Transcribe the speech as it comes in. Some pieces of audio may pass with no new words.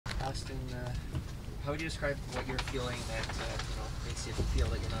Auston, how would you describe what you're feeling that makes you feel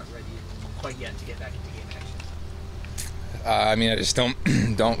that you're not ready quite yet to get back into game action? I mean, I just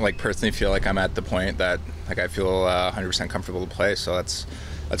don't like personally feel like I'm at the point that like I feel 100% comfortable to play. So that's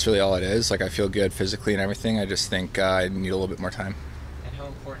really all it is. Like I feel good physically and everything. I just think I need a little bit more time. And how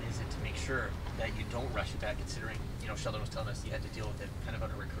important is it to make sure that you don't rush it back, considering Sheldon was telling us you had to deal with it kind of on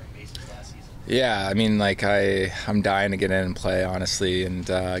a recurring basis last season? Yeah, I mean, like I'm dying to get in and play, honestly, and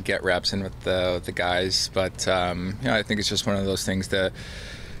get reps in with the guys. But I think it's just one of those things that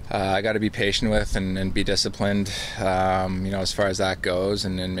I got to be patient with and be disciplined, as far as that goes,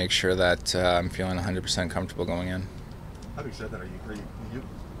 and then make sure that I'm feeling 100% comfortable going in. Having said that, are you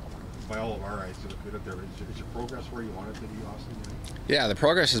by all of our eyes, you look good up there? Is your progress where you want it to be, Auston? Yeah, the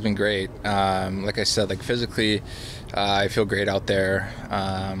progress has been great. Like I said, like physically, I feel great out there.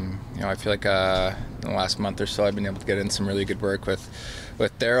 I feel like in the last month or so, I've been able to get in some really good work with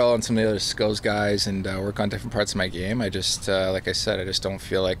Daryl and some of the other skills guys and work on different parts of my game. I just, like I said, I just don't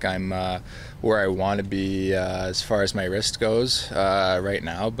feel like I'm where I want to be as far as my wrist goes right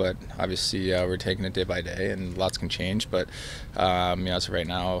now. But obviously, we're taking it day by day, and lots can change. But as of right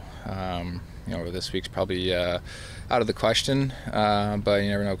now, this week's probably out of the question. But you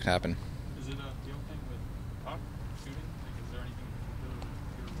never know what can happen. Is it a deal thing with puck shooting? Like, is there anything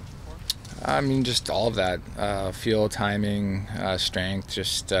you're looking for? I mean, just all of that, feel, timing, strength,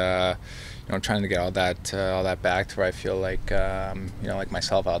 just trying to get all that back to where I feel like like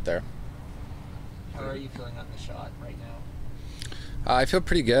myself out there. How are you feeling on the shot right now? I feel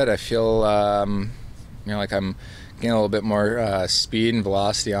pretty good. I feel like I'm getting a little bit more speed and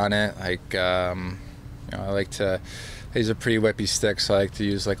velocity on it. Like I like to. He's a pretty whippy stick, so I like to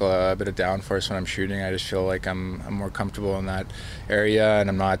use like a bit of downforce when I'm shooting. I just feel like I'm more comfortable in that area, and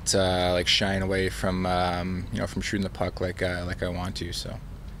I'm not like shying away from from shooting the puck like I want to. So.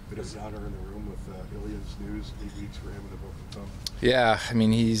 Bit of downer in the room with Ilya's news. 8 weeks for him in the broken thumb. Yeah, I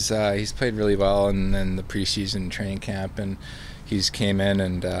mean he's played really well in the preseason training camp, and he's came in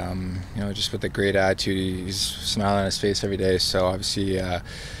and just with a great attitude. He's smiling on his face every day. So obviously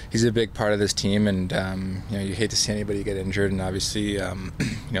he's a big part of this team, and you hate to see anybody get injured, and obviously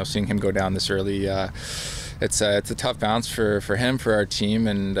seeing him go down this early, it's a tough bounce for him, for our team,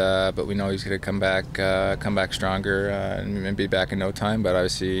 and but we know he's going to come back stronger and be back in no time. But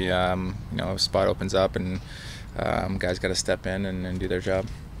obviously a spot opens up, and guys got to step in and do their job.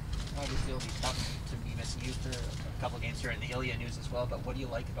 Obviously, it'll be tough to be missing you for a couple of games here in the Ilya news as well. But what do you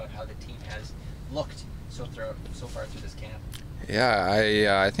like about how the team has looked so far through this camp?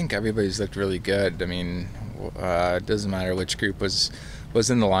 Yeah, I think everybody's looked really good. I mean, it doesn't matter which group was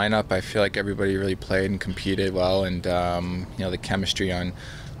in the lineup. I feel like everybody really played and competed well, and the chemistry on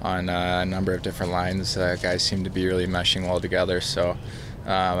a number of different lines, guys seem to be really meshing well together. So.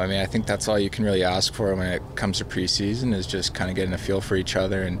 I think that's all you can really ask for when it comes to preseason, is just kind of getting a feel for each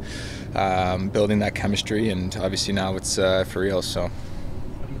other and building that chemistry. And obviously now it's for real. So.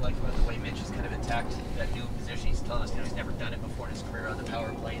 What do you like about the way Mitch has kind of attacked that new position? He's telling us he's never done it before in his career on the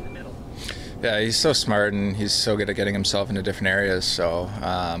power play in the middle. Yeah, he's so smart, and he's so good at getting himself into different areas. So.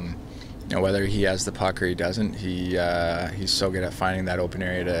 Whether he has the puck or he doesn't, he's so good at finding that open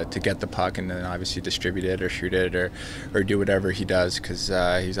area to get the puck and then obviously distribute it or shoot it or do whatever he does, because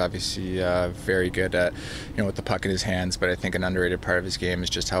he's obviously very good at with the puck in his hands. But I think an underrated part of his game is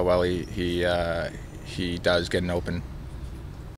just how well he does getting open.